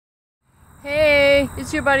Hey,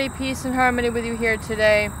 it's your buddy Peace and Harmony with you here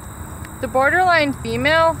today. The borderline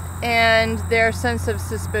female and their sense of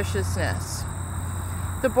suspiciousness.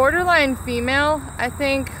 The borderline female, I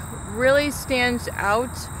think, really stands out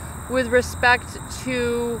with respect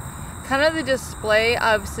to kind of the display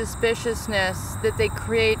of suspiciousness that they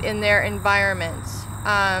create in their environment.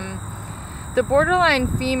 The borderline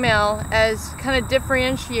female, as kind of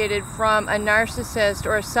differentiated from a narcissist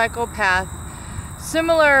or a psychopath,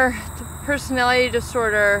 similar to personality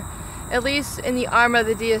disorder, at least in the arm of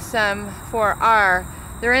the DSM-4R,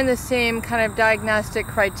 they're in the same kind of diagnostic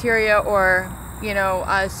criteria or,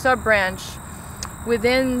 a sub-branch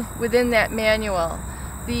within that manual.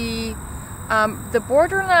 The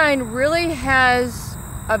borderline really has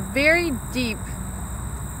a very deep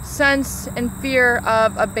sense and fear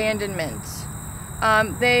of abandonment.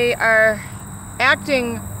 They are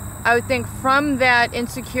acting, I would think, from that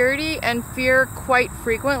insecurity and fear quite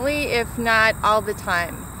frequently, if not all the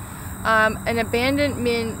time. An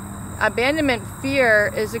abandonment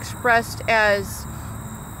fear is expressed as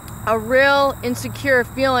a real insecure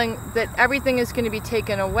feeling that everything is going to be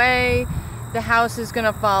taken away, the house is going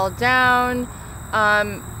to fall down,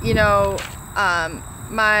 my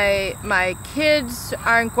kids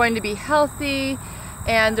aren't going to be healthy,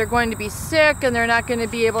 and they're going to be sick, and they're not going to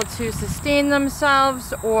be able to sustain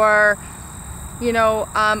themselves, or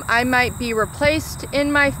I might be replaced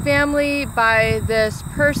in my family by this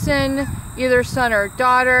person, either son or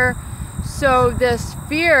daughter. So this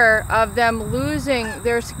fear of them losing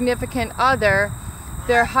their significant other,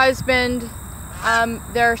 their husband,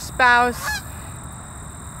 their spouse,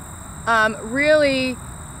 really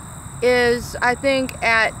is, I think,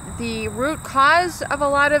 at the root cause of a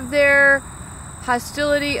lot of their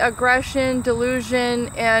hostility, aggression, delusion,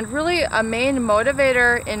 and really a main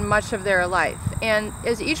motivator in much of their life. And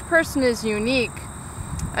as each person is unique,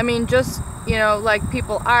 just, like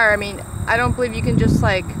people are, I don't believe you can just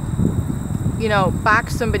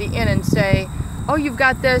box somebody in and say, oh, you've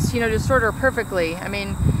got this, disorder perfectly.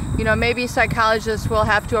 Maybe psychologists will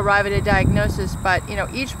have to arrive at a diagnosis, but,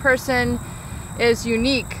 each person is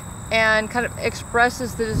unique and kind of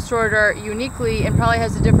expresses the disorder uniquely and probably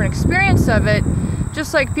has a different experience of it,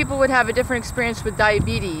 just like people would have a different experience with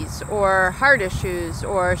diabetes or heart issues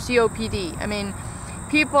or COPD.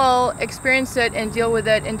 People experience it and deal with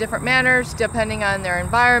it in different manners depending on their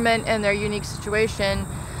environment and their unique situation.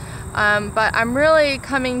 But I'm really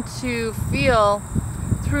coming to feel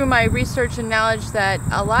through my research and knowledge that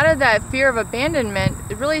a lot of that fear of abandonment,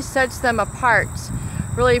 it really sets them apart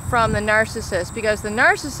really from the narcissist, because the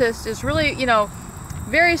narcissist is really,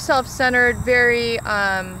 very self-centered, very,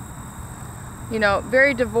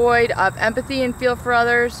 very devoid of empathy and feel for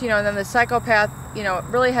others, and then the psychopath,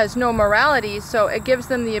 really has no morality, so it gives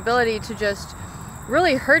them the ability to just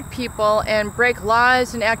really hurt people and break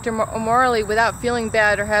laws and act immorally without feeling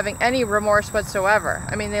bad or having any remorse whatsoever.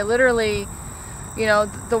 They literally,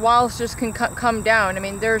 the walls just can come down.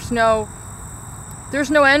 There's no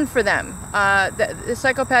end for them. The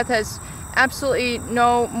psychopath has absolutely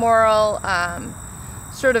no moral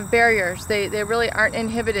sort of barriers. They really aren't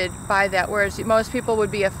inhibited by that, whereas most people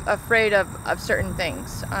would be afraid of certain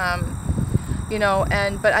things.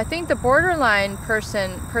 But I think the borderline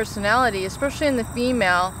personality, especially in the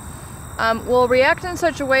female, will react in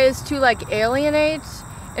such a way as to alienate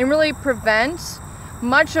and really prevent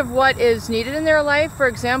much of what is needed in their life. For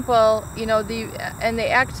example, and they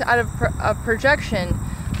act out of projection.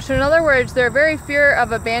 So in other words, they're very fear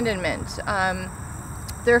of abandonment.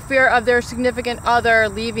 Their fear of their significant other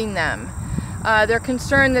leaving them. They're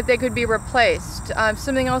concerned that they could be replaced.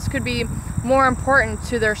 Something else could be more important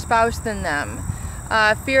to their spouse than them.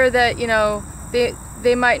 Fear that,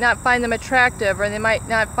 they might not find them attractive, or they might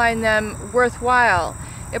not find them worthwhile.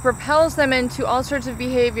 It propels them into all sorts of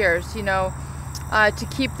behaviors, to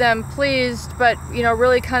keep them pleased, but,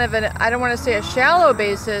 really kind of I don't want to say a shallow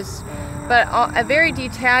basis, but a very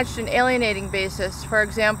detached and alienating basis. For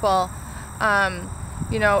example,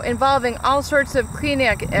 involving all sorts of cleaning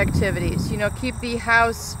activities, keep the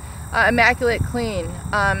house immaculate clean,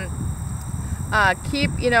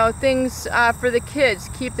 keep, things for the kids,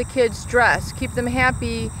 keep the kids dressed, keep them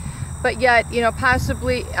happy, but yet,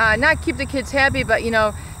 possibly, not keep the kids happy, but,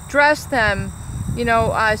 dress them,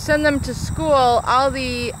 send them to school, all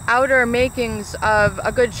the outer makings of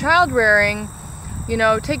a good child rearing,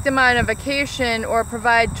 take them on a vacation or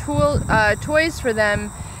provide toys for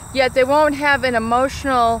them, yet they won't have an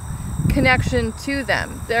emotional connection to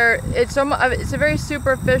them. It's a very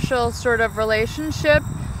superficial sort of relationship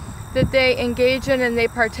that they engage in and they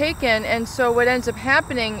partake in, and so what ends up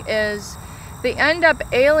happening is they end up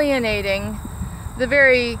alienating the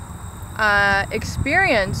very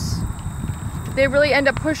experience, they really end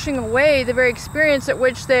up pushing away the very experience at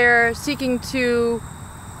which they're seeking to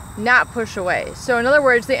not push away. So in other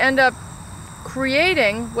words, they end up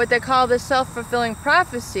creating what they call the self-fulfilling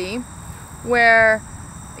prophecy, where,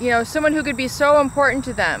 you know, someone who could be so important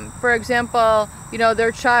to them, for example, you know,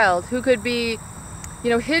 their child, who could be, you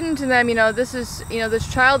know, hidden to them, you know,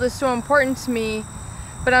 this child is so important to me,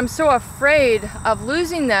 but I'm so afraid of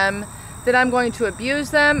losing them that I'm going to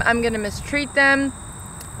abuse them, I'm going to mistreat them,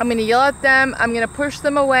 I'm going to yell at them, I'm going to push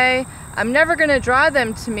them away, I'm never going to draw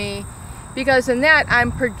them to me, because in that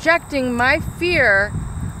I'm projecting my fear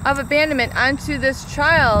of abandonment onto this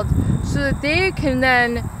child so that they can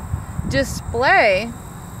then display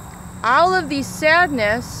all of the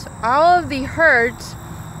sadness, all of the hurt,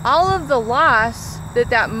 all of the loss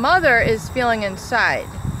that mother is feeling inside.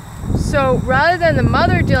 So rather than the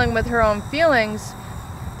mother dealing with her own feelings,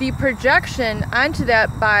 the projection onto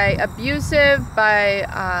that by abusive, by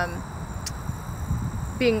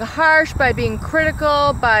being harsh, by being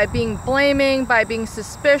critical, by being blaming, by being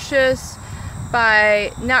suspicious,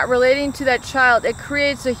 by not relating to that child, it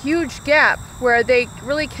creates a huge gap where they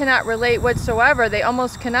really cannot relate whatsoever. They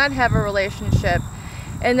almost cannot have a relationship.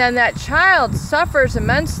 And then that child suffers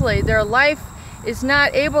immensely. Their life is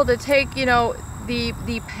not able to take, you know,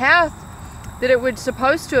 the path that it would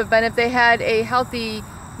supposed to have been if they had a healthy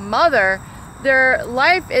mother. Their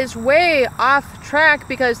life is way off track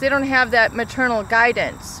because they don't have that maternal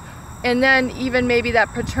guidance, and then even maybe that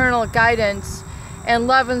paternal guidance and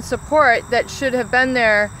love and support that should have been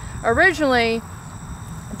there originally.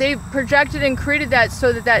 They've projected and created that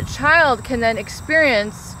so that that child can then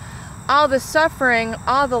experience all the suffering,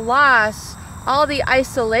 all the loss, all the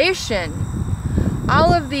isolation,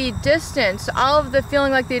 all of the distance, all of the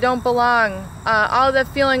feeling like they don't belong, all the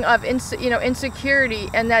feeling of insecurity,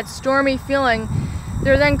 and that stormy feeling.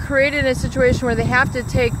 They're then created in a situation where they have to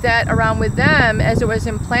take that around with them as it was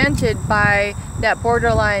implanted by that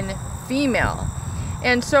borderline female.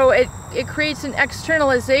 And so it creates an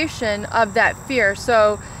externalization of that fear.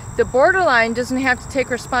 So the borderline doesn't have to take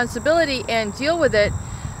responsibility and deal with it.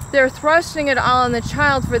 They're thrusting it all on the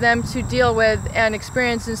child for them to deal with and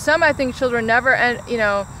experience. And some, I think, children never,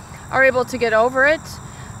 are able to get over it.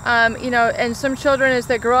 And some children, as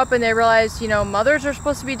they grow up and they realize, mothers are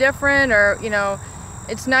supposed to be different, or,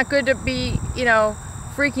 it's not good to be,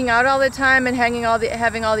 freaking out all the time and having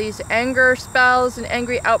all these anger spells and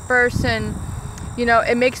angry outbursts, and,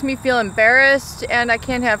 it makes me feel embarrassed, and I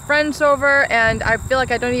can't have friends over, and I feel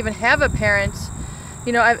like I don't even have a parent.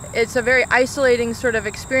 It's a very isolating sort of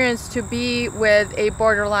experience to be with a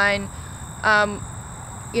borderline,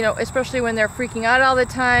 especially when they're freaking out all the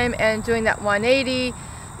time and doing that 180,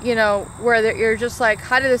 where you're just like,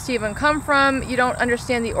 how did this even come from? You don't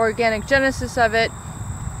understand the organic genesis of it.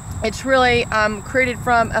 It's really created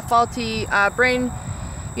from a faulty brain,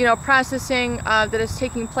 processing that is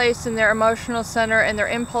taking place in their emotional center and their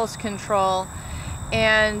impulse control,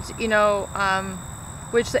 and,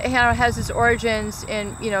 which has its origins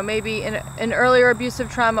in, maybe in an earlier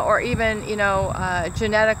abusive trauma, or even,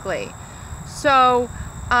 genetically. So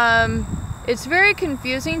it's very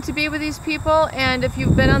confusing to be with these people, and if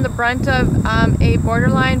you've been on the brunt of a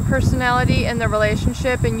borderline personality in the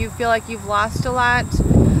relationship and you feel like you've lost a lot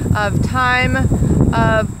of time,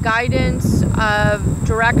 of guidance, of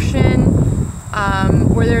direction,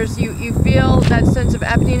 where you feel that sense of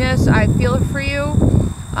emptiness, I feel it for you.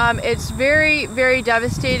 It's very, very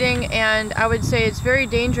devastating, and I would say it's very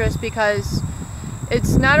dangerous, because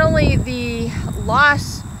it's not only the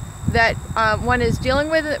loss that one is dealing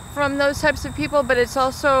with from those types of people, but it's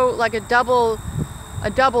also like a double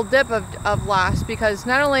dip of loss, because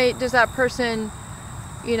not only does that person,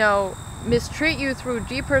 mistreat you through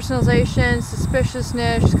depersonalization,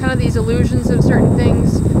 suspiciousness, kind of these illusions of certain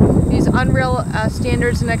things, these unreal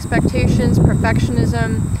standards and expectations,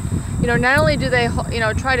 perfectionism. Not only do they,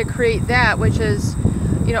 try to create that, which is,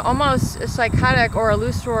 almost psychotic or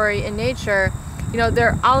illusory in nature,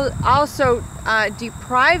 they're also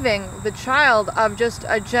depriving the child of just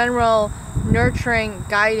a general nurturing,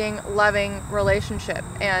 guiding, loving relationship.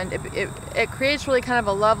 And it creates really kind of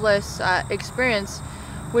a loveless experience,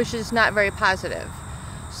 which is not very positive.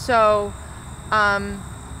 So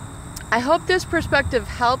I hope this perspective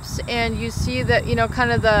helps, and you see that,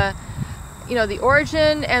 kind of the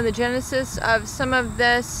origin and the genesis of some of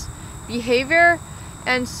this behavior,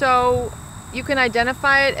 and so you can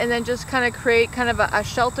identify it and then just kind of create kind of a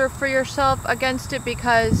shelter for yourself against it,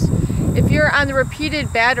 because if you're on the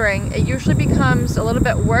repeated battering, it usually becomes a little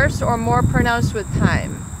bit worse or more pronounced with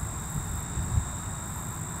time.